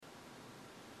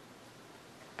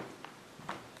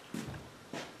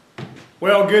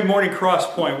Well, good morning,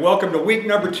 Crosspoint. Welcome to week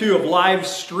number 2 of live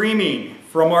streaming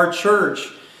from our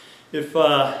church. If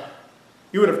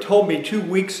you would have told me 2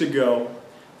 weeks ago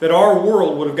that our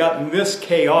world would have gotten this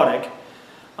chaotic,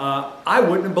 I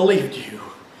wouldn't have believed you.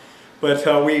 But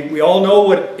we all know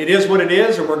what it is,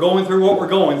 and we're going through what we're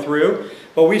going through.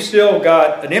 But we still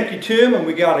got an empty tomb, and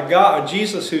we got a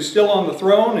Jesus who's still on the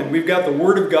throne, and we've got the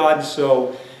Word of God.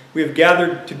 So we've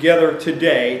gathered together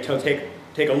today to take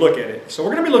a look at it. So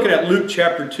we're going to be looking at Luke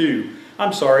chapter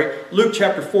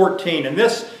 14. And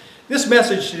this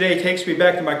message today takes me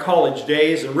back to my college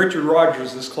days and Richard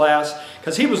Rogers' class,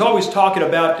 because he was always talking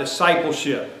about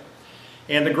discipleship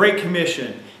and the Great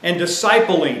Commission and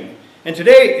discipling. And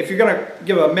today, if you're going to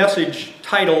give a message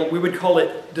title, we would call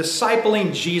it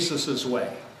Discipling Jesus'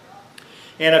 Way.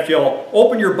 And if you'll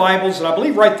open your Bibles, and I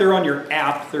believe right there on your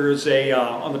app, there's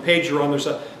on the page you're on, there's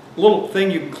a little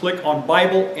thing you can click on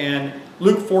Bible and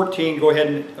Luke 14. Go ahead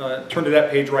and turn to that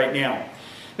page right now.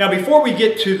 Now, before we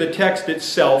get to the text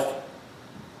itself,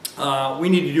 we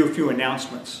need to do a few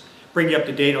announcements, bring you up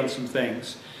to date on some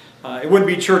things. It wouldn't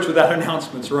be church without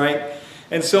announcements, right?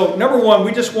 And so, number one,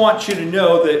 we just want you to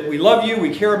know that we love you,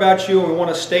 we care about you, and we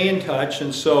want to stay in touch.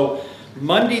 And so,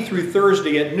 Monday through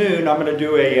Thursday at noon, I'm going to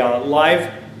do a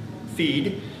live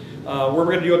feed. We're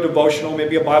going to do a devotional,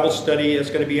 maybe a Bible study. It's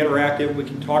going to be interactive. We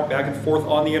can talk back and forth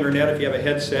on the internet if you have a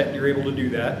headset and you're able to do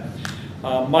that.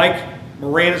 Mike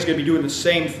Moran is going to be doing the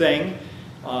same thing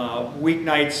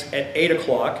weeknights at 8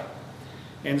 o'clock.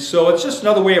 And so it's just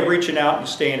another way of reaching out and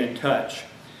staying in touch.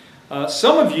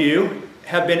 Some of you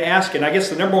have been asking, I guess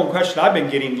the number one question I've been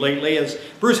getting lately is,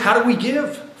 Bruce, how do we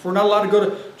give? If we're not allowed to go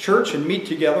to church and meet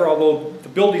together, although the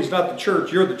building's not the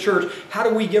church, you're the church, how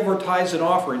do we give our tithes and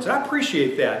offerings? And I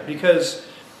appreciate that, because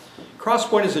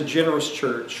Crosspoint is a generous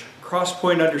church.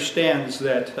 Crosspoint understands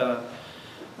that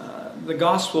the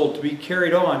gospel to be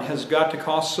carried on has got to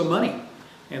cost some money.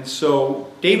 And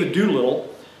so David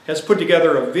Doolittle has put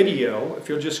together a video. If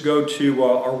you'll just go to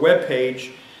our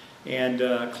webpage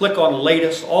and click on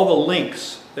latest, all the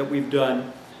links that we've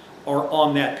done are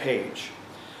on that page.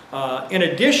 In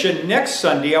addition, next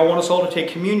Sunday, I want us all to take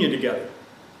communion together.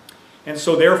 And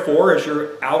so therefore, as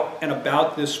you're out and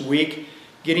about this week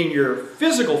getting your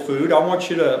physical food, I want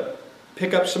you to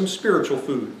pick up some spiritual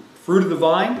food. Fruit of the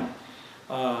vine,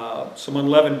 some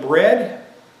unleavened bread.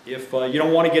 If you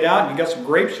don't want to get out and you got some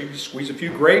grapes, you can squeeze a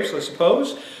few grapes, I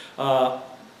suppose.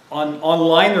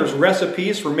 Online, there's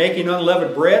recipes for making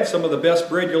unleavened bread. Some of the best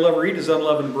bread you'll ever eat is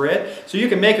unleavened bread. So you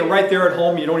can make it right there at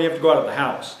home. You don't even have to go out of the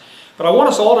house. But I want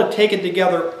us all to take it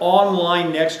together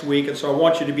online next week, and so I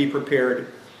want you to be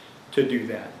prepared to do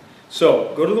that.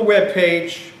 So go to the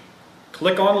webpage,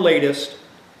 click on latest,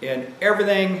 and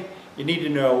everything you need to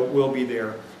know will be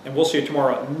there. And we'll see you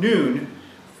tomorrow at noon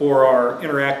for our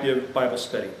interactive Bible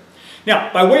study.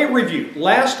 Now, by way of review,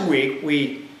 last week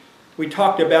we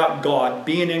talked about God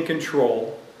being in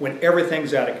control when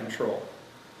everything's out of control.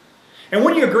 And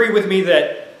wouldn't you agree with me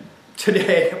that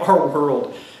today our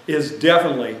world is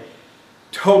definitely,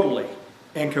 totally,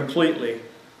 and completely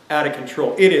out of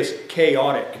control? It is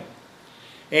chaotic.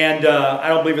 And I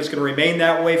don't believe it's going to remain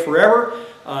that way forever.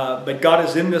 But God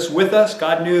is in this with us.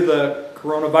 God knew the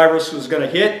coronavirus was going to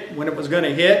hit when it was going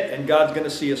to hit, and God's going to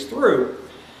see us through.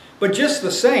 But just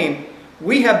the same,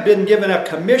 we have been given a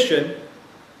commission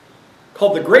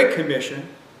called the Great Commission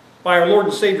by our Lord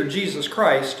and Savior Jesus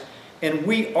Christ, and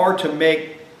we are to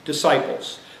make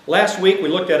disciples. Last week we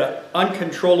looked at an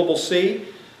uncontrollable sea,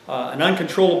 an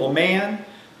uncontrollable man,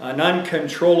 an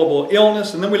uncontrollable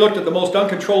illness, and then we looked at the most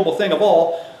uncontrollable thing of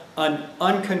all, an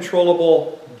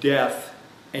uncontrollable death.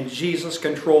 And Jesus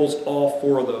controls all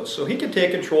 4 of those. So He can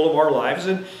take control of our lives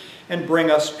and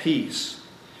bring us peace.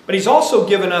 But He's also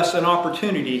given us an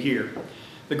opportunity here.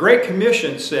 The Great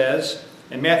Commission says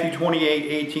in Matthew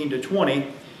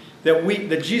 28:18-20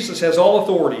 that Jesus has all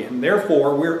authority, and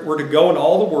therefore we're to go into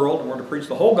all the world, and we're to preach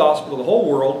the whole gospel to the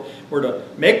whole world. We're to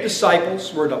make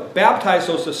disciples. We're to baptize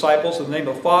those disciples in the name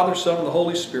of the Father, Son, and the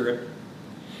Holy Spirit.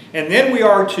 And then we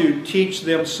are to teach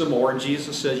them some more. And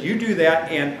Jesus says, you do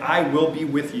that and I will be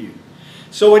with you.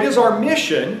 So it is our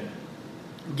mission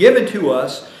given to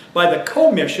us by the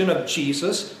commission of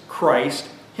Jesus Christ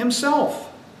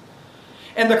Himself.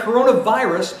 And the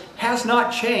coronavirus has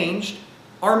not changed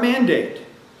our mandate.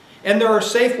 And there are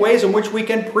safe ways in which we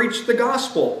can preach the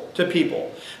gospel to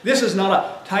people. This is not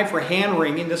a time for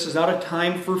hand-wringing. This is not a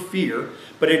time for fear.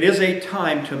 But it is a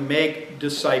time to make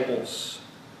disciples.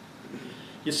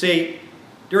 You see,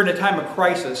 during a time of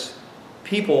crisis,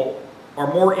 people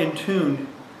are more in tune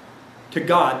to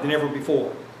God than ever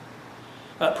before.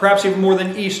 Perhaps even more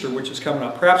than Easter, which is coming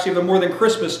up. Perhaps even more than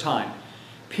Christmas time.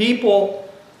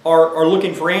 People are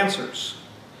looking for answers.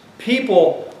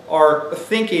 People are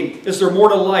thinking, is there more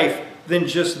to life than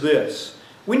just this?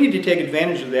 We need to take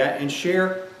advantage of that and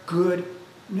share good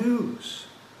news.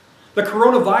 The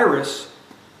coronavirus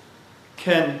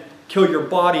can kill your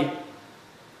body,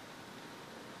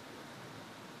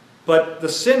 but the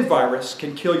sin virus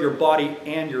can kill your body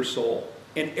and your soul.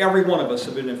 And every one of us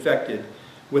have been infected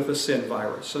with the sin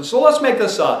virus. And so let's make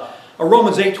this a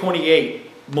Romans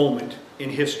 8:28 moment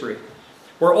in history,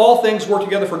 where all things work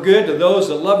together for good to those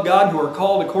that love God, who are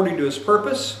called according to His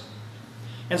purpose.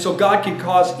 And so God can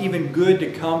cause even good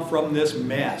to come from this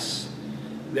mess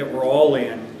that we're all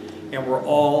in, and we're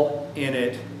all in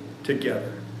it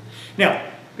together. Now,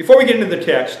 before we get into the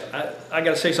text, I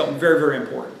got to say something very, very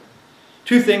important.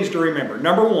 Two things to remember.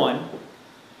 Number one,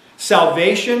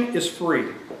 salvation is free.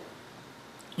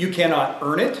 You cannot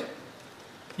earn it.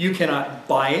 You cannot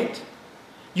buy it.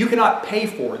 You cannot pay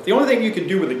for it. The only thing you can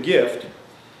do with a gift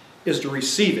is to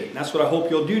receive it. And that's what I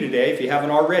hope you'll do today if you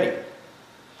haven't already.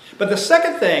 But the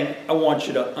second thing I want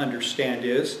you to understand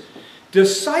is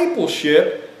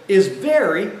discipleship is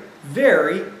very,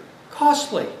 very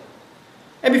costly.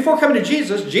 And before coming to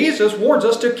Jesus, Jesus warns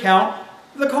us to count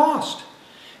the cost.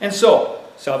 And so,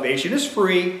 salvation is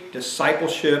free,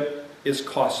 discipleship is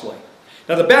costly.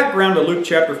 Now, the background to Luke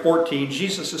chapter 14,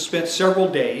 Jesus has spent several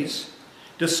days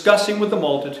discussing with the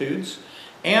multitudes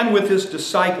and with His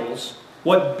disciples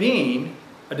what being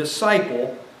a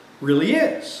disciple really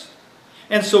is.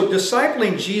 And so,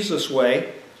 discipling Jesus'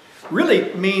 way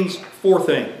really means four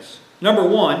things. Number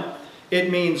one,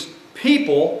 it means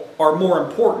people are more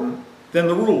important than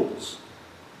the rules.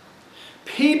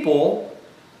 People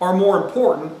are more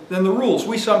important than the rules.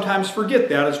 We sometimes forget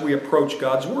that as we approach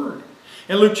God's Word.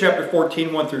 In Luke chapter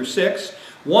 14, 1 through 6,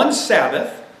 one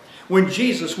Sabbath, when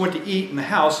Jesus went to eat in the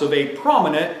house of a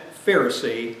prominent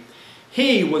Pharisee,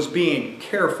 He was being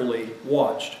carefully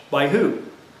watched. By who?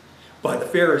 By the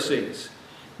Pharisees.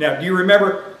 Now, do you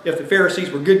remember if the Pharisees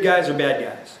were good guys or bad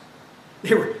guys?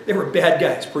 They were bad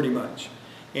guys, pretty much.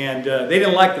 And they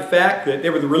didn't like the fact that they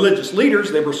were the religious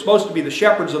leaders. They were supposed to be the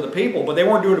shepherds of the people, but they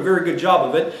weren't doing a very good job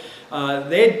of it.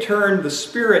 They had turned the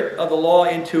spirit of the law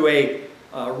into a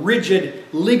rigid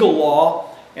legal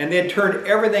law, and they had turned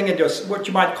everything into what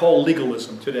you might call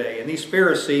legalism today. And these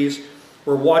Pharisees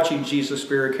were watching Jesus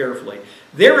very carefully.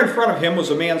 There in front of Him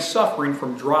was a man suffering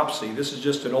from dropsy. This is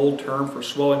just an old term for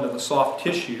swelling of the soft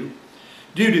tissue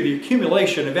due to the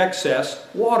accumulation of excess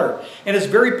water. And it's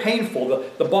very painful.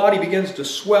 The body begins to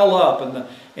swell up,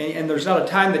 and there's not a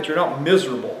time that you're not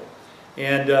miserable.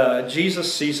 And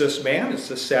Jesus sees this man. It's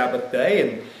the Sabbath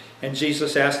day, and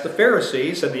Jesus asked the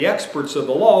Pharisees and the experts of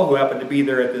the law who happened to be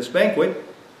there at this banquet,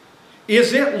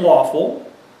 is it lawful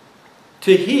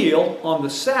to heal on the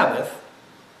Sabbath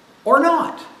or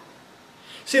not?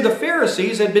 See, the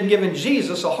Pharisees had been giving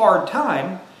Jesus a hard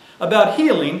time about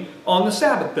healing on the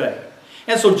Sabbath day.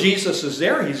 And so Jesus is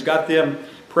there. He's got them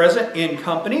present in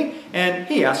company, and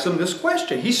He asks them this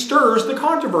question. He stirs the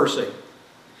controversy.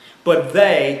 But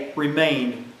they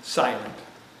remained silent.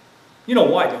 You know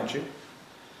why, don't you?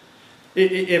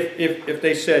 If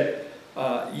they said,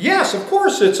 yes, of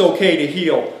course it's okay to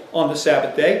heal on the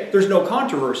Sabbath day, there's no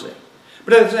controversy.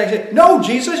 But if they say, no,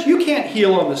 Jesus, you can't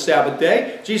heal on the Sabbath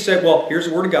day, Jesus said, well, here's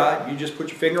the Word of God. You just put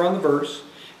your finger on the verse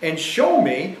and show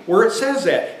me where it says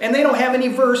that. And they don't have any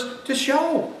verse to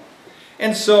show.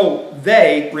 And so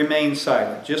they remained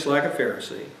silent, just like a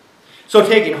Pharisee. So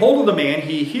taking hold of the man,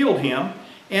 He healed him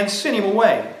and sent him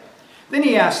away. Then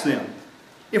He asked them,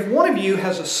 if one of you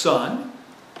has a son,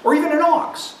 or even an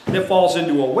ox, that falls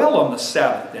into a well on the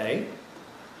Sabbath day,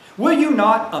 will you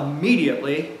not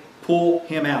immediately pull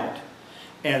him out?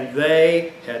 And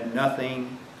they had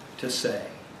nothing to say.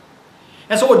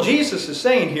 And so what Jesus is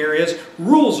saying here is,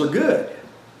 rules are good.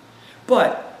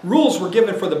 But rules were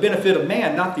given for the benefit of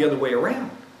man, not the other way around.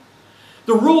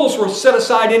 The rules were set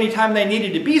aside anytime they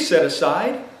needed to be set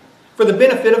aside for the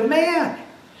benefit of man.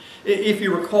 If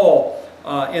you recall,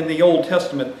 in the Old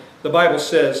Testament, the Bible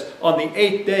says, on the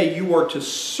 8th day you are to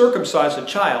circumcise a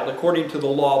child according to the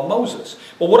law of Moses.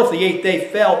 Well, what if the 8th day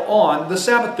fell on the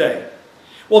Sabbath day?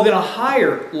 Well, then a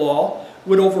higher law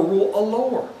would overrule a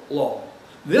lower law.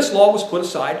 This law was put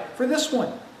aside for this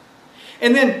one.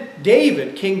 And then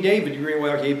David, King David,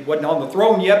 well, he wasn't on the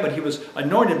throne yet, but he was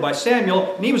anointed by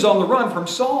Samuel, and he was on the run from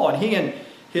Saul, and he and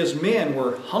his men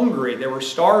were hungry, they were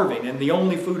starving, and the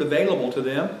only food available to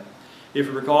them, if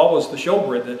you recall, was the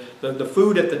showbread, the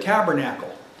food at the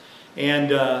tabernacle. And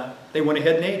they went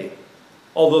ahead and ate it.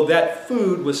 Although that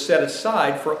food was set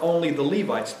aside for only the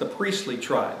Levites, the priestly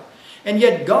tribe. And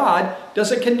yet God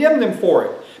doesn't condemn them for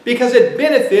it, because it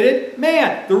benefited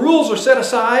man. The rules are set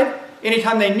aside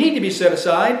anytime they need to be set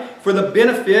aside for the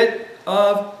benefit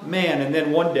of man. And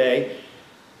then one day,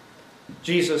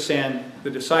 Jesus and the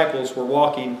disciples were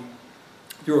walking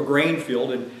through a grain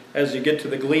field, and as you get to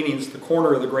the gleanings, the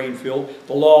corner of the grain field,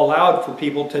 the law allowed for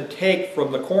people to take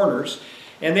from the corners.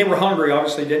 And they were hungry,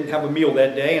 obviously didn't have a meal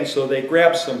that day, and so they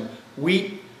grabbed some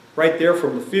wheat right there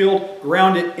from the field,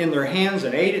 ground it in their hands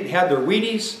and ate it, and had their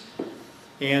Wheaties,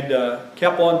 and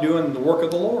kept on doing the work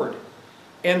of the Lord.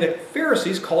 And the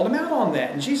Pharisees called him out on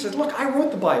that. And Jesus said, look, I wrote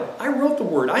the Bible. I wrote the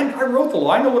Word. I wrote the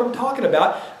law. I know what I'm talking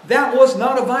about. That was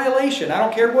not a violation. I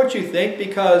don't care what you think,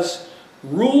 because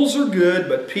rules are good,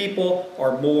 but people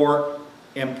are more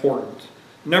important.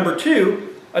 Number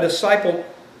two, a disciple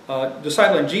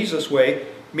in Jesus' way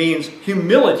means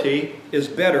humility is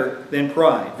better than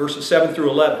pride. Verses 7 through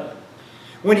 11.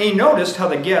 When he noticed how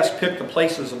the guests picked the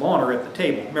places of honor at the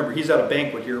table. Remember, he's at a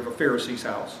banquet here of a Pharisee's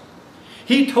house.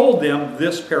 He told them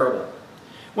this parable.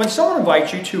 When someone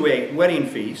invites you to a wedding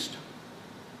feast,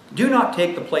 do not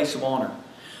take the place of honor,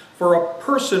 for a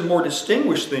person more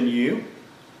distinguished than you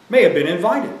may have been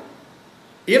invited.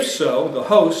 If so, the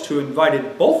host who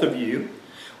invited both of you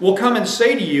will come and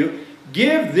say to you,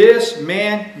 give this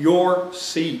man your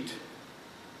seat.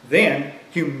 Then,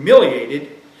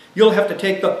 humiliated, you'll have to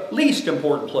take the least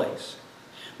important place.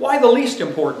 Why the least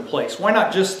important place? Why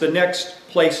not just the next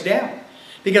place down?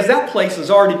 Because that place has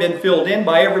already been filled in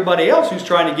by everybody else who's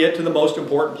trying to get to the most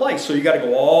important place. So you've got to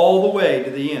go all the way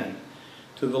to the end,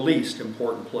 to the least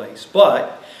important place.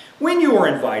 But when you are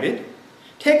invited,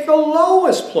 take the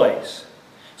lowest place,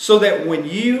 so that when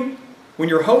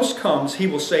your host comes, he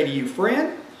will say to you,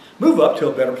 friend, move up to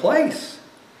a better place.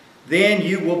 Then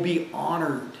you will be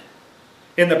honored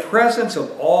in the presence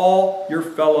of all your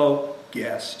fellow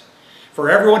guests.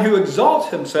 For everyone who exalts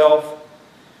himself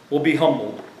will be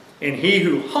humbled, and he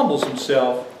who humbles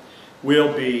himself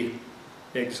will be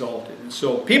exalted. And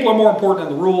so people are more important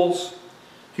than the rules.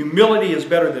 Humility is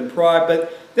better than pride.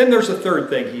 But then there's a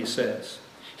third thing he says.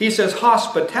 He says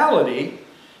hospitality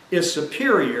is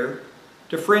superior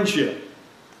to friendship.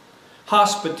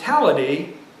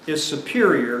 Hospitality is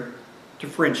superior to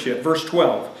friendship. Verse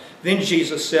 12. Then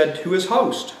Jesus said to his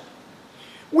host,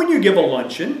 when you give a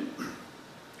luncheon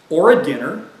or a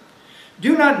dinner,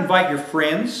 do not invite your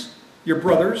friends, your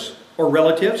brothers or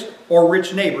relatives or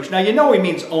rich neighbors. Now you know he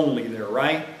means only there,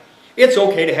 right? It's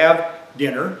okay to have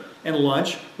dinner and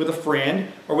lunch with a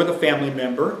friend or with a family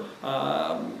member.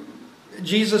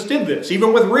 Jesus did this,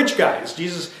 even with rich guys.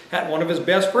 Jesus had one of his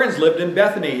best friends lived in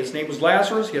Bethany. His name was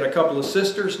Lazarus. He had a couple of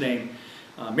sisters named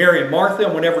Mary and Martha.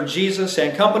 And whenever Jesus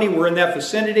and company were in that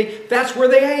vicinity, that's where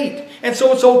they ate. And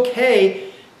so it's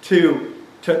okay to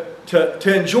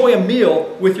enjoy a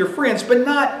meal with your friends, but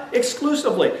not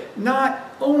exclusively.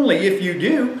 Not only if you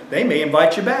do, they may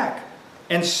invite you back.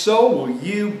 And so will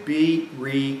you be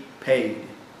repaid.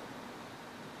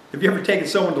 Have you ever taken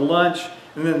someone to lunch,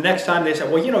 and then the next time they say,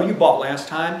 well, you know, you bought last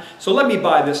time, so let me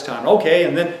buy this time. Okay,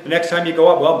 and then the next time you go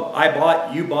up, well, I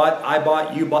bought, you bought, I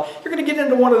bought, you bought. You're going to get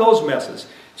into one of those messes.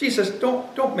 Jesus says,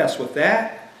 don't mess with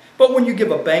that. But when you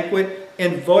give a banquet,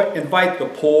 invite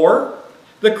the poor,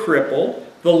 the crippled,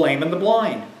 the lame, and the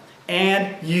blind,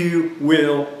 and you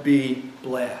will be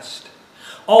blessed.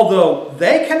 Although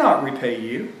they cannot repay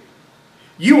you,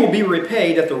 you will be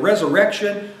repaid at the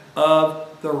resurrection of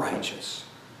the righteous.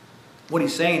 What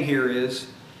he's saying here is,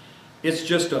 it's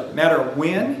just a matter of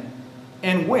when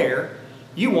and where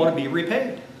you want to be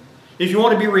repaid. If you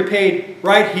want to be repaid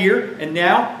right here and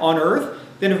now on earth,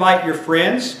 then invite your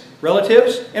friends,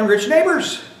 relatives, and rich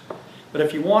neighbors. But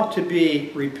if you want to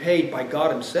be repaid by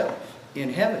God himself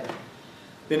in heaven,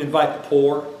 then invite the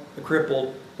poor, the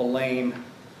crippled, the lame,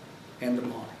 and the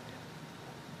blind.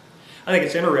 I think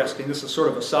it's interesting, this is sort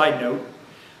of a side note,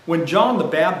 when John the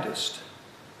Baptist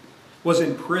was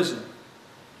in prison,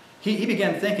 he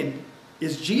began thinking,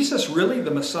 is Jesus really the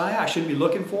Messiah I should be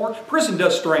looking for? Prison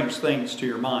does strange things to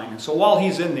your mind. And so while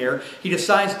he's in there, he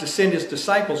decides to send his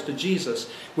disciples to Jesus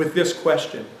with this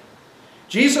question.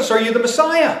 Jesus, are you the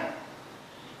Messiah?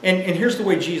 And here's the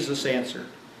way Jesus answered.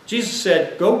 Jesus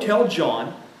said, go tell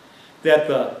John that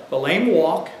the lame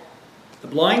walk, the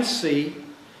blind see,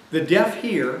 the deaf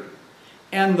hear,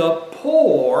 and the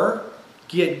poor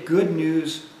get good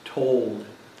news told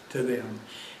to them.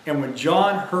 And when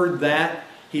John heard that,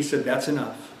 he said, that's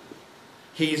enough.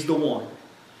 He's the one.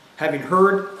 Having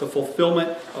heard the fulfillment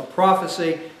of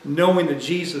prophecy, knowing that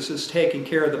Jesus is taking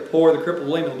care of the poor, the crippled,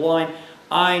 the lame, and the blind,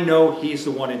 I know he's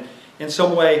the one. And in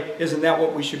some way, isn't that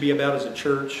what we should be about as a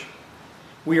church?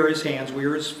 We are his hands, we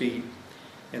are his feet.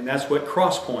 And that's what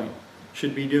Crosspoint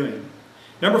should be doing.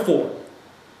 Number 4,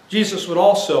 Jesus would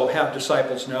also have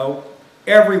disciples know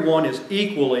Everyone is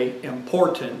equally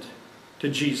important to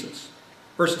Jesus.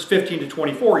 Verses 15 to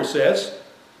 24, he says,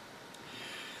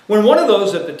 when one of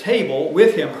those at the table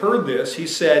with him heard this, he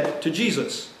said to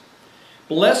Jesus,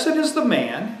 "Blessed is the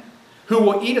man who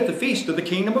will eat at the feast of the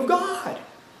kingdom of God."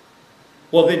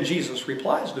 Well, then Jesus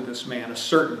replies to this man. A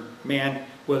certain man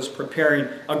was preparing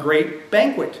a great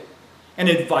banquet and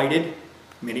invited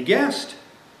many guests.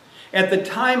 At the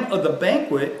time of the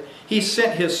banquet, he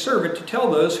sent his servant to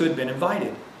tell those who had been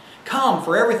invited, "Come,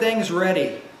 for everything's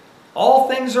ready. All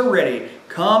things are ready.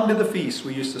 Come to the feast."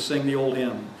 We used to sing the old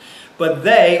hymn. But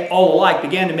they, all alike,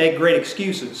 began to make great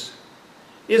excuses.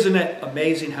 Isn't it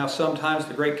amazing how sometimes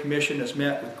the Great Commission is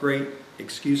met with great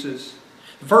excuses?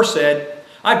 The first said,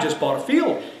 "I've just bought a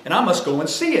field, and I must go and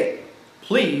see it.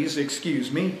 Please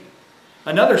excuse me."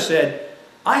 Another said,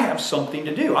 "I have something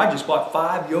to do. I just bought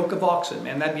 5 yoke of oxen."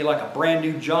 Man, that'd be like a brand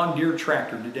new John Deere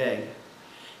tractor today.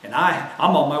 "And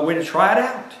I'm on my way to try it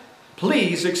out.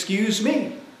 Please excuse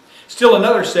me." Still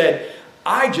another said,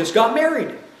 "I just got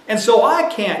married, and so I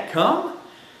can't come."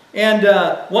 And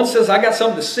one says, "I got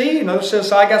something to see." Another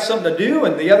says, "I got something to do."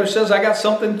 And the other says, "I got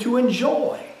something to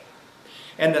enjoy."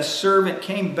 And the servant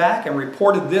came back and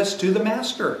reported this to the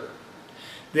master.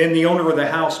 Then the owner of the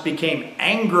house became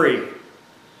angry.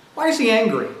 Why is he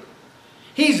angry?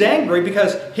 He's angry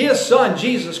because his son,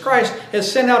 Jesus Christ, has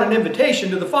sent out an invitation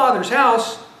to the Father's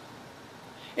house.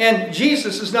 And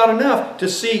Jesus is not enough to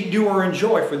see, do, or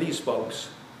enjoy for these folks.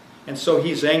 And so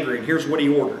he's angry. And here's what he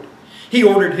ordered. He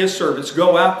ordered his servants,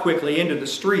 "Go out quickly into the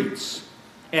streets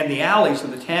and the alleys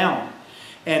of the town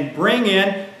and bring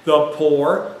in the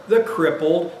poor, the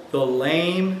crippled, the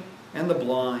lame, and the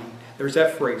blind." There's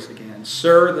that phrase again.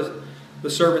 "Sir," the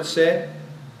servant said,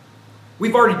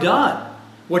 "we've already done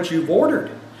what you've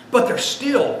ordered, but there's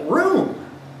still room."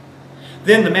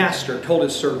 Then the master told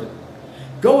his servant,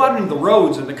 "Go out into the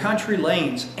roads and the country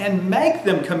lanes and make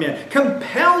them come in.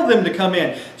 Compel them to come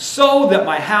in so that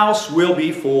my house will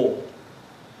be full."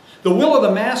 The will of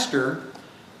the master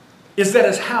is that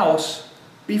his house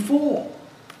be full.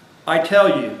 I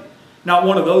tell you, not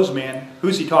one of those men,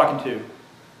 who's he talking to?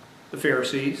 The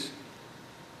Pharisees.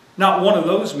 Not one of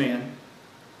those men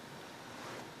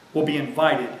will be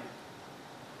invited.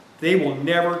 They will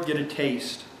never get a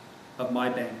taste of my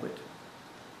banquet.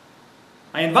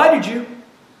 I invited you,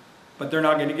 but they're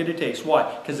not going to get a taste. Why?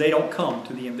 Because they don't come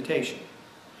to the invitation.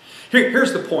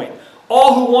 Here's the point.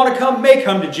 All who want to come may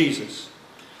come to Jesus.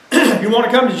 If you want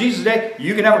to come to Jesus today,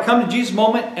 you can have a come to Jesus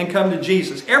moment and come to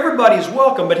Jesus. Everybody's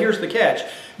welcome, but here's the catch.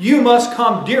 You must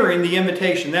come during the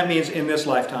invitation. That means in this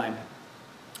lifetime.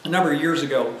 A number of years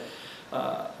ago,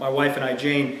 my wife and I,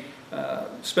 Jane,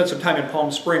 spent some time in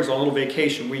Palm Springs on a little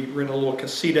vacation. We were in a little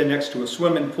casita next to a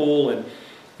swimming pool,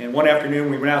 and one afternoon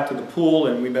we went out to the pool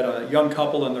and we met a young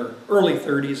couple in their early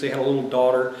 30s. They had a little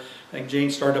daughter. I think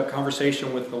Jane started up a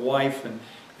conversation with the wife, and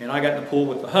I got in the pool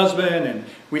with the husband, and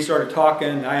we started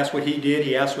talking. I asked what he did.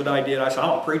 He asked what I did. I said,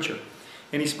 "I'm a preacher."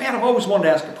 And he said, "Man, I've always wanted to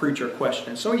ask a preacher a question."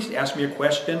 And so he asked me a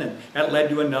question, and that led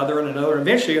to another and another, and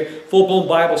eventually a full-blown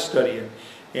Bible study.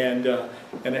 And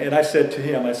I said to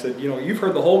him, I said, "You know, you've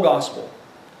heard the whole gospel.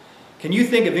 Can you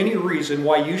think of any reason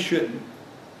why you shouldn't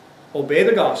obey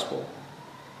the gospel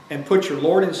and put your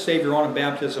Lord and Savior on in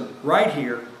baptism right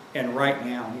here and right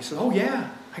now?" And he said, "Oh, yeah."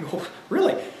 I go,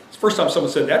 "Really?" It's the first time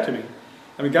someone said that to me.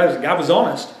 I mean, God was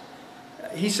honest.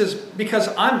 He says, "Because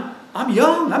I'm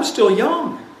young. I'm still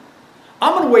young.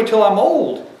 I'm going to wait till I'm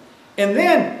old. And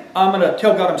then I'm going to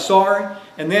tell God I'm sorry.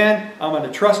 And then I'm going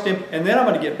to trust Him. And then I'm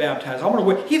going to get baptized. I'm going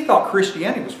to wait." He thought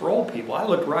Christianity was for old people. I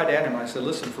looked right at him and I said,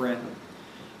 "Listen, friend,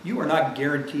 you are not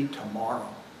guaranteed tomorrow.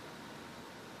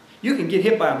 You can get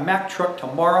hit by a Mack truck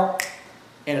tomorrow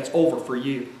and it's over for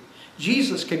you.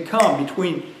 Jesus can come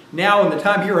between now and the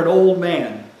time you're an old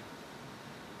man.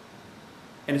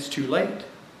 And it's too late."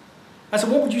 I said,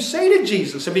 "What would you say to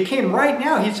Jesus? If He came right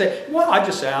now, He'd say, well, I'd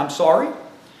just say, I'm sorry.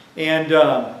 And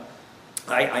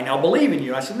I now believe in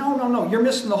you." I said, No, you're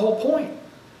missing the whole point.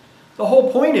 The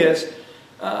whole point is,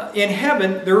 in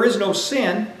heaven, there is no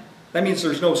sin. That means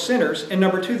there's no sinners. And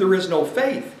number 2, there is no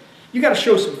faith. You got to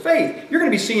show some faith. You're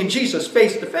going to be seeing Jesus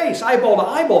face to face, eyeball to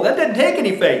eyeball. That doesn't take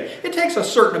any faith. It takes a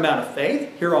certain amount of faith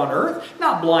here on earth,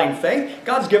 not blind faith.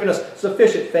 God's given us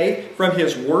sufficient faith from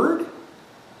His Word.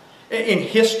 In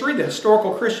history, the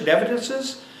historical Christian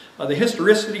evidences, the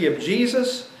historicity of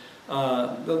Jesus,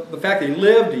 the fact that He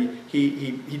lived,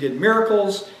 he did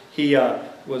miracles, He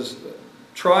was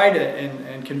tried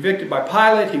and convicted by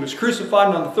Pilate, He was crucified,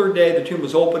 and on the 3rd day the tomb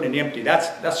was open and empty.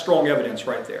 That's strong evidence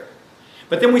right there.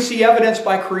 But then we see evidence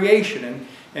by creation,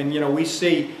 and we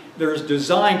see there's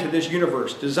design to this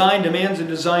universe. Design demands a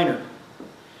designer.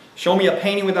 Show me a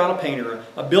painting without a painter,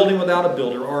 a building without a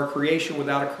builder, or a creation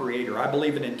without a creator. I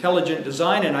believe in intelligent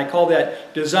design, and I call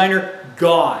that designer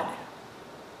God.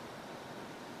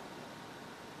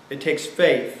 It takes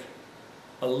faith,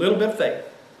 a little bit of faith,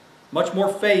 much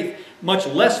more faith, much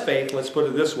less faith, let's put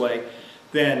it this way,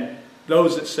 than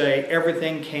those that say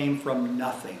everything came from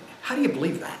nothing. How do you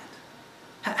believe that?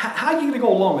 How are you going to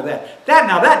go along with that?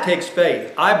 Now that takes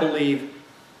faith. I believe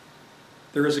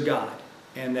there is a God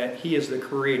and that He is the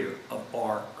creator of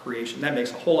our creation. That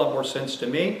makes a whole lot more sense to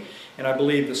me. And I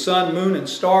believe the sun, moon, and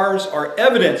stars are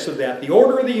evidence of that. The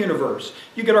order of the universe.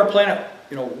 You get our planet,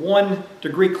 1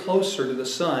 degree closer to the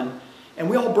sun, and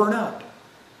we all burn up.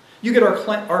 You get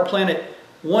our planet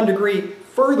 1 degree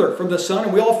further from the sun,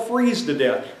 and we all freeze to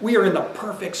death. We are in the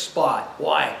perfect spot.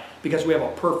 Why? Because we have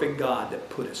a perfect God that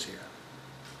put us here.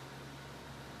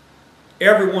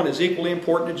 Everyone is equally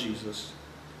important to Jesus.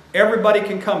 Everybody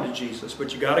can come to Jesus,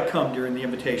 but you got to come during the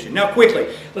invitation. Now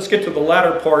quickly, let's get to the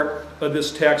latter part of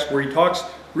this text where he talks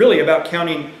really about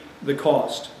counting the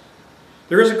cost.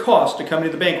 There is a cost to coming to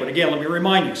the banquet. Again, let me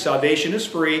remind you, salvation is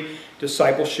free,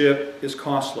 discipleship is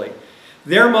costly.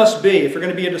 There must be, if you're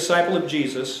going to be a disciple of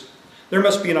Jesus, there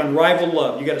must be an unrivaled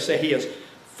love. You've got to say, He is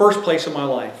first place in my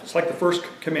life. It's like the first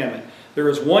commandment. There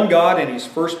is one God and He's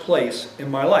first place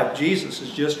in my life. Jesus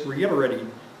is just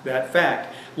reiterating that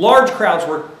fact. Large crowds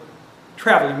were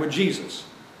traveling with Jesus.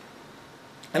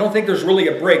 I don't think there's really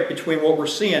a break between what we're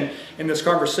seeing in this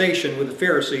conversation with the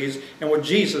Pharisees and what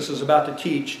Jesus is about to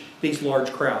teach these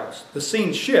large crowds. The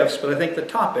scene shifts, but I think the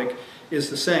topic is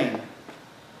the same.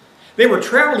 They were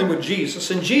traveling with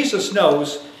Jesus, and Jesus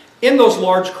knows in those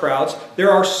large crowds there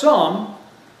are some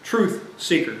truth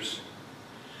seekers.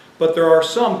 But there are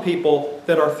some people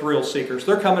that are thrill seekers.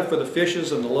 They're coming for the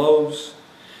fishes and the loaves.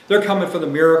 They're coming for the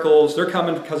miracles. They're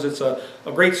coming because it's a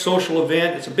great social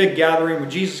event. It's a big gathering. When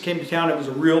Jesus came to town, it was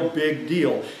a real big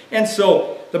deal. And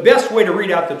so the best way to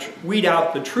weed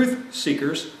out the truth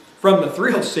seekers from the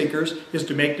thrill seekers is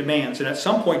to make demands. And at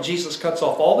some point, Jesus cuts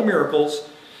off all the miracles,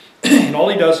 and all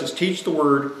He does is teach the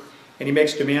Word, and He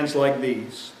makes demands like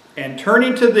these. And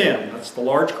turning to them, that's the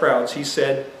large crowds, He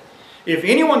said, "If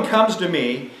anyone comes to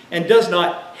me and does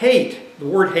not hate," the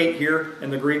word hate here in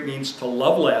the Greek means to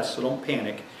love less, so don't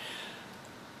panic,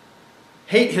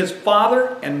 hate his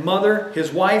father and mother,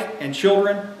 his wife and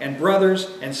children and brothers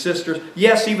and sisters,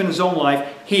 yes, even his own life,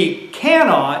 he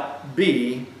cannot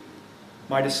be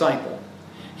my disciple.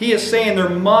 He is saying there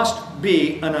must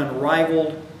be an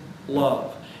unrivaled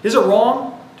love. Is it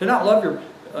wrong to not love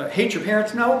hate your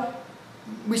parents? No.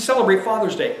 We celebrate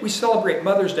Father's Day. We celebrate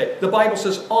Mother's Day. The Bible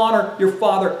says honor your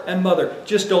father and mother.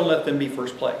 Just don't let them be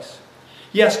first place.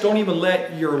 Yes, don't even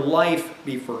let your life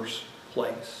be first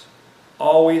place.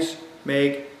 Always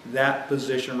make that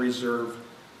position reserved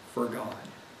for God.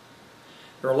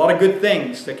 There are a lot of good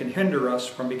things that can hinder us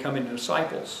from becoming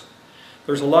disciples.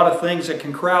 There's a lot of things that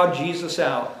can crowd Jesus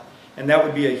out, and that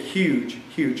would be a huge,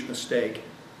 huge mistake.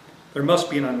 There must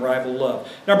be an unrivaled love.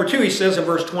 Number 2, he says in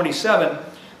verse 27,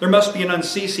 there must be an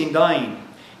unceasing dying.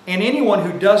 And anyone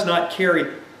who does not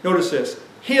carry, notice this,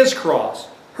 his cross,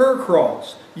 her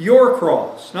cross, your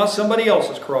cross, not somebody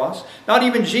else's cross, not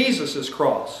even Jesus'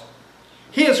 cross,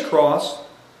 his cross,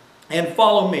 and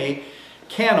follow me,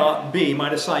 cannot be my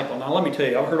disciple. Now let me tell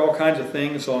you, I've heard all kinds of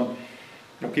things on,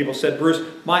 people said, Bruce,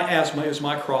 my asthma is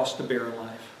my cross to bear in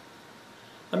life.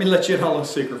 Let me let you in on a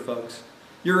secret, folks.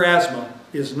 Your asthma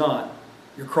is not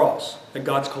your cross that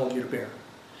God's called you to bear.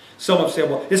 Some have said,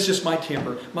 well, it's just my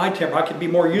temper. My temper, I can be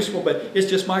more useful, but it's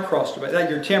just my cross to bear. That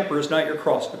your temper is not your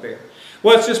cross to bear.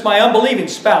 Well, it's just my unbelieving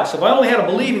spouse. If I only had a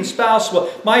believing spouse, well,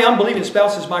 my unbelieving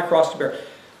spouse is my cross to bear.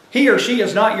 He or she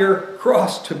is not your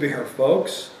cross to bear,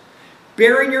 folks.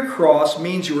 Bearing your cross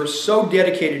means you are so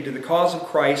dedicated to the cause of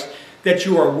Christ that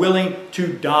you are willing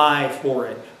to die for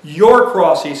it. Your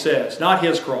cross, he says, not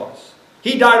his cross.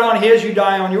 He died on his, you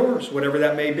die on yours, whatever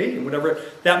that may be, whatever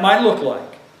that might look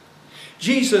like.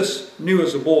 Jesus knew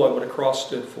as a boy what a cross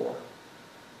stood for.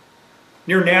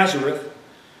 Near Nazareth,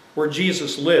 where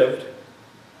Jesus lived,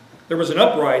 there was an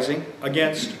uprising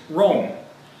against Rome.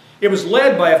 It was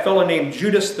led by a fellow named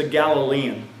Judas the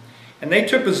Galilean, and they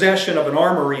took possession of an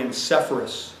armory in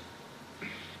Sepphoris.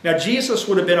 Now, Jesus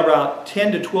would have been about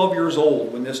 10 to 12 years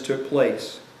old when this took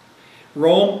place.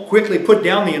 Rome quickly put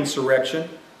down the insurrection,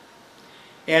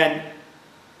 and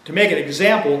to make an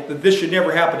example that this should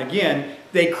never happen again,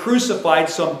 they crucified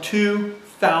some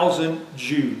 2,000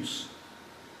 Jews.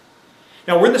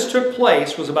 Now, where this took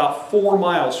place was about 4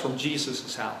 miles from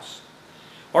Jesus' house.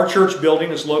 Our church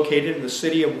building is located in the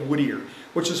city of Whittier,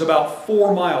 which is about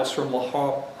 4 miles from La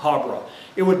Habra.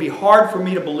 It would be hard for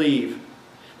me to believe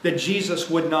that Jesus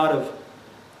would not have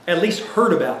at least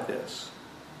heard about this,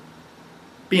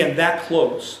 being that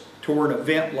close to where an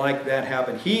event like that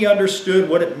happened. He understood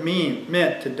what it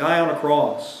meant to die on a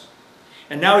cross.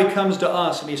 And now he comes to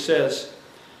us and he says,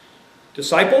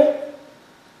 disciple,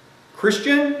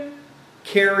 Christian,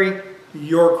 carry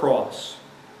your cross.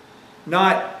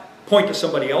 Not point to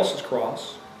somebody else's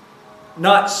cross.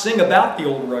 Not sing about the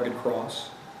old rugged cross.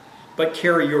 But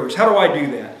carry yours. How do I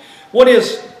do that? What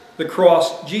is the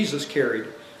cross Jesus carried?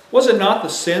 Was it not the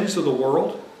sins of the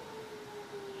world?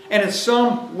 And in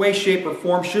some way, shape, or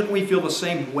form, shouldn't we feel the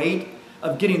same weight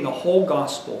of getting the whole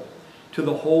gospel to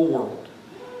the whole world?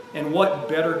 And what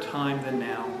better time than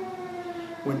now,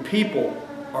 when people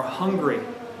are hungry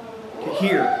to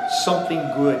hear something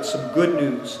good, some good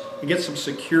news, and get some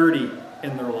security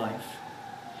in their life.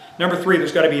 Number 3,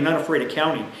 there's got to be an unafraid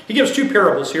accounting. He gives 2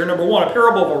 parables here. Number 1, a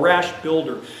parable of a rash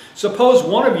builder. Suppose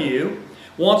one of you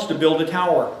wants to build a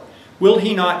tower. Will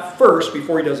he not first,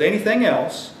 before he does anything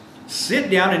else,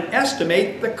 sit down and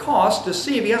estimate the cost to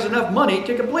see if he has enough money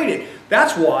to complete it?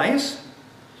 That's wise.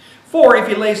 For if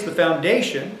he lays the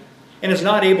foundation and is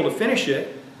not able to finish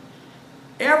it,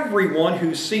 everyone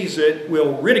who sees it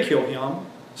will ridicule him,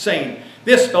 saying,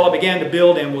 this fellow began to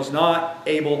build and was not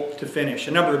able to finish.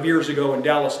 A number of years ago in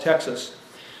Dallas, Texas,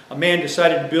 a man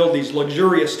decided to build these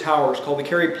luxurious towers called the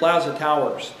Cary Plaza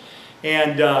Towers.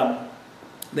 And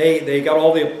they got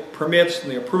all the permits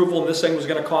and the approval, and this thing was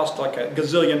going to cost like $1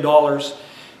 gazillion.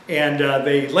 And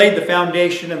they laid the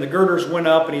foundation and the girders went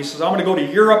up, and he says, I'm going to go to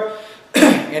Europe.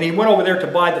 And he went over there to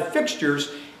buy the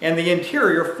fixtures and the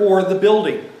interior for the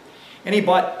building. And he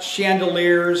bought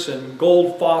chandeliers and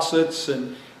gold faucets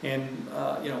and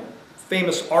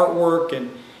famous artwork,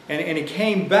 and he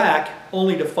came back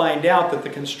only to find out that the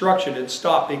construction had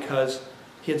stopped because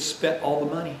he had spent all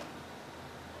the money.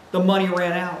 The money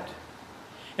ran out.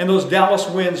 And those Dallas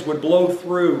winds would blow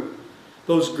through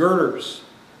those girders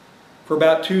for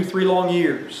about 2-3 long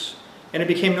years. And it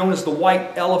became known as the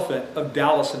white elephant of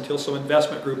Dallas until some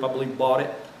investment group, I believe, bought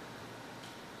it.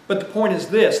 But the point is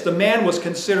this: the man was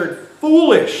considered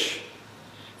foolish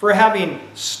for having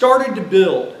started to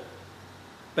build,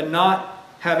 but not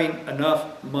having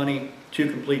enough money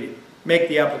to complete it. Make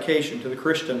the application to the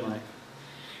Christian life.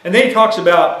 And then he talks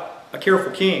about a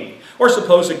careful king. Or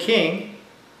suppose a king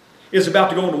is about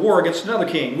to go into war against another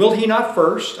king. Will he not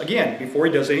first, again, before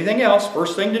he does anything else,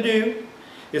 first thing to do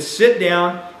is sit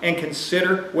down and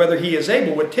consider whether he is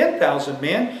able with 10,000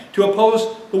 men to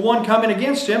oppose the one coming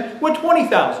against him with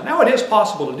 20,000. Now it is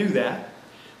possible to do that.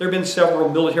 There have been several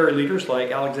military leaders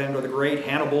like Alexander the Great,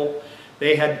 Hannibal.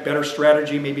 They had better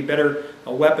strategy, maybe better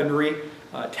weaponry,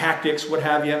 tactics, what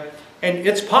have you. And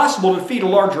it's possible to defeat a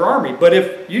larger army. But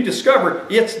if you discover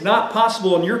it's not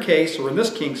possible in your case, or in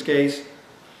this king's case,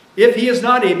 if he is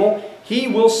not able, he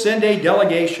will send a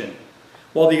delegation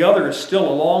while the other is still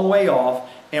a long way off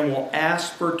and will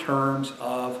ask for terms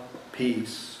of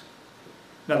peace.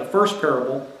 Now the first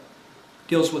parable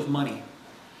deals with money.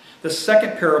 The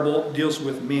second parable deals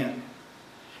with men.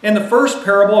 In the first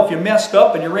parable, if you messed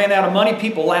up and you ran out of money,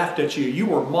 people laughed at you. You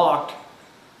were mocked.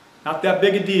 Not that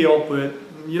big a deal, but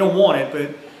you don't want it.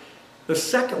 But the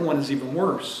second one is even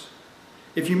worse.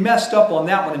 If you messed up on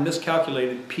that one and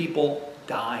miscalculated, people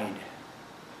died.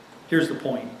 Here's the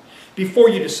point. Before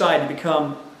you decide to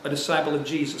become a disciple of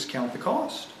Jesus, count the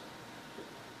cost.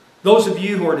 Those of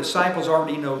you who are disciples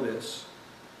already know this.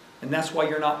 And that's why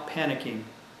you're not panicking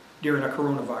during a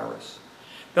coronavirus.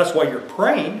 That's why you're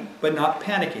praying, but not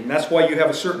panicking. That's why you have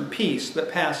a certain peace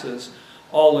that passes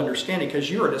all understanding, because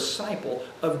you're a disciple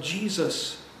of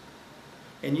Jesus.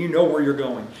 And you know where you're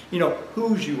going. You know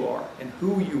whose you are and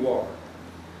who you are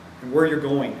and where you're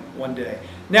going one day.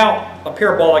 Now, a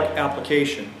parabolic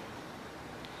application.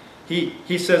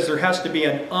 He says there has to be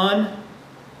an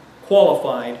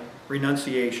unqualified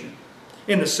renunciation.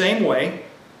 In the same way,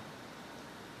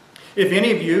 if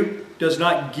any of you does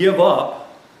not give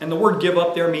up, and the word give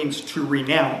up there means to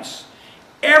renounce,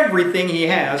 everything he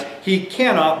has, he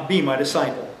cannot be my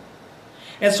disciple.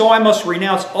 And so I must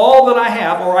renounce all that I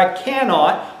have, or I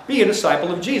cannot be a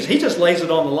disciple of Jesus. He just lays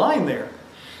it on the line there.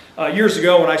 Years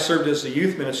ago when I served as a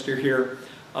youth minister here,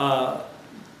 a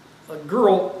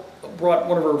girl brought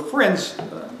one of her friends,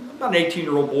 about an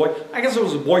 18-year-old boy, I guess it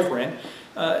was a boyfriend,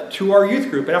 to our youth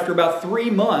group. And after about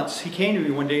 3 months, he came to me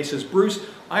one day and says, Bruce,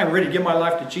 I am ready to give my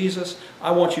life to Jesus.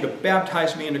 I want you to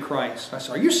baptize me into Christ. I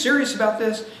said, are you serious about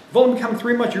this? You've only been coming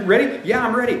 3 months. You ready? Yeah,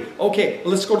 I'm ready. Okay,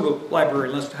 let's go to the library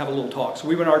and let's have a little talk. So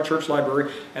we went to our church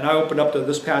library, and I opened up to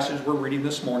this passage we're reading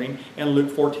this morning, and Luke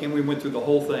 14. We went through the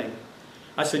whole thing.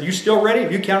 I said, you still ready?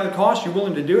 Have you counted the cost? You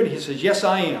willing to do it? He says, yes,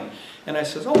 I am. And I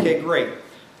says, okay, great.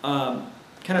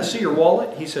 Can I see your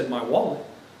wallet? He said, my wallet?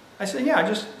 I said, yeah, I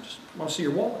just want to see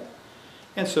your wallet.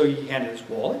 And so he handed his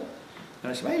wallet.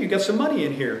 And I said, man, you got some money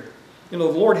in here. You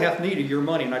know, the Lord hath need of your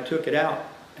money. And I took it out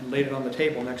and laid it on the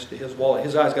table next to his wallet.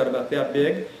 His eyes got about that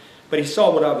big, but he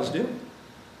saw what I was doing.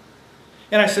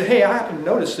 And I said, hey, I happen to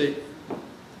notice that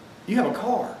you have a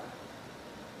car.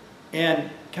 And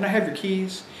can I have your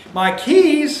keys? My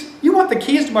keys? You want the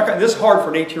keys to my car? This is hard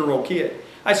for an 18-year-old kid.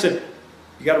 I said,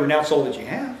 you got to renounce all that you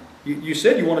have. You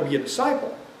said you want to be a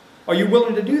disciple. Are you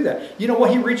willing to do that? You know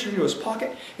what? He reached into his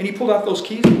pocket and he pulled out those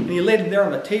keys and he laid them there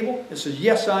on the table and says,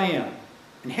 yes, I am.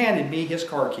 And handed me his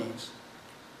car keys.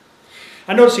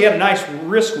 I noticed he had a nice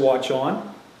wristwatch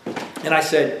on. And I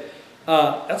said,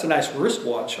 that's a nice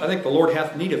wristwatch. I think the Lord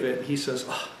hath need of it. And he says,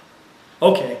 oh,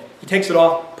 okay. He takes it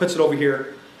off, puts it over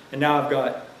here. And now I've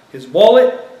got his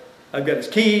wallet, I've got his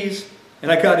keys,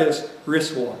 and I got his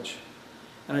wristwatch.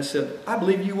 And I said, I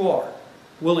believe you are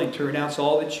willing to renounce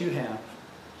all that you have.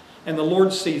 And the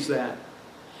Lord sees that.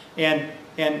 And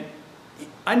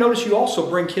I notice you also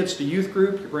bring kids to youth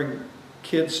group, you bring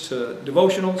kids to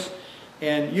devotionals,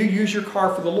 and you use your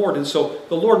car for the Lord. And so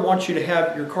the Lord wants you to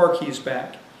have your car keys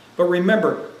back. But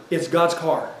remember, it's God's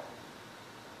car.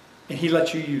 And He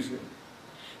lets you use it.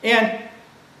 And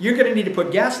you're going to need to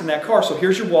put gas in that car. So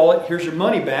here's your wallet, here's your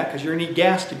money back, because you're going to need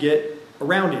gas to get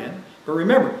around in. But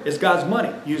remember, it's God's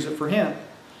money. Use it for Him.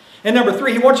 And number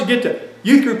 3, He wants you to get to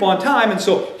youth group on time. And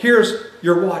so here's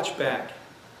your watch back.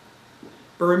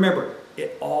 But remember,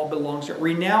 it all belongs to you.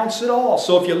 Renounce it all.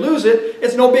 So if you lose it,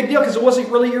 it's no big deal because it wasn't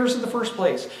really yours in the first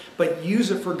place. But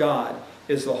use it for God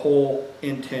is the whole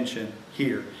intention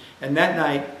here. And that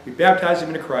night, we baptized him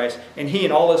into Christ, and he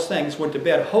and all his things went to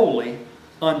bed holy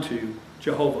unto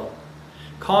Jehovah.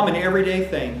 Common everyday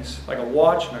things, like a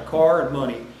watch and a car and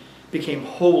money, became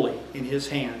holy in his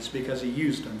hands because he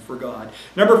used them for God.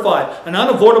 Number 5, an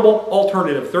unavoidable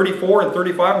alternative. 34 and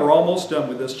 35, we're almost done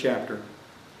with this chapter.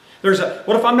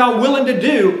 What if I'm not willing to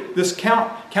do this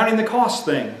counting the cost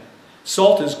thing?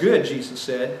 Salt is good, Jesus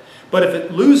said, but if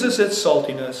it loses its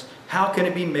saltiness, how can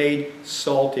it be made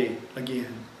salty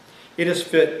again? It is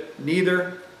fit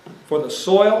neither for the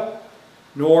soil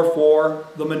nor for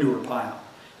the manure pile.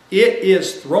 It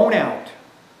is thrown out.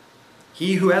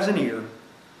 He who has an ear,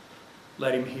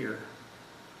 let him hear.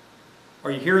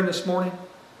 Are you hearing this morning?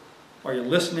 Are you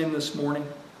listening this morning?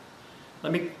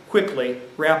 Let me quickly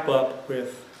wrap up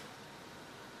with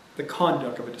the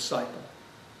conduct of a disciple.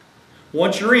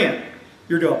 Once you're in,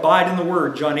 you're to abide in the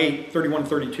Word, John 8, 31,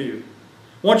 32.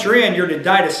 Once you're in, you're to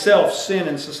die to self, sin,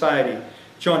 and society,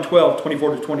 John 12,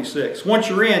 24 to 26. Once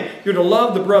you're in, you're to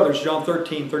love the brothers, John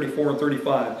 13, 34 and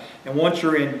 35. And once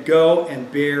you're in, go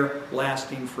and bear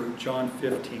lasting fruit, John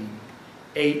 15,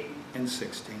 8 and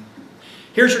 16.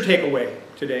 Here's your takeaway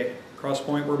today.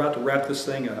 Crosspoint, we're about to wrap this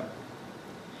thing up.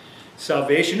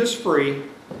 Salvation is free.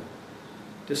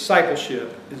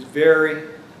 Discipleship is very,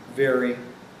 very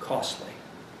costly.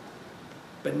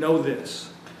 But know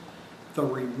this, the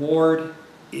reward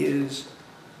is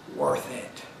worth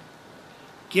it.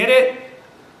 Get it?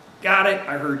 Got it?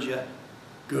 I heard you.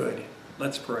 Good.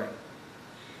 Let's pray.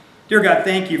 Dear God,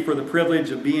 thank you for the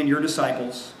privilege of being your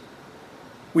disciples.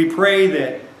 We pray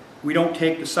that we don't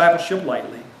take discipleship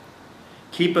lightly.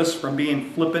 Keep us from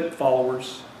being flippant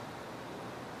followers.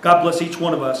 God bless each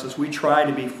one of us as we try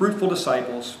to be fruitful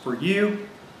disciples for you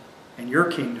and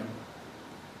your kingdom.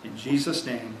 In Jesus'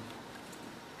 name,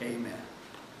 amen.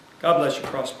 God bless you,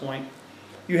 Crosspoint.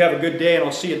 You have a good day, and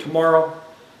I'll see you tomorrow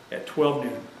at 12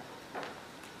 noon.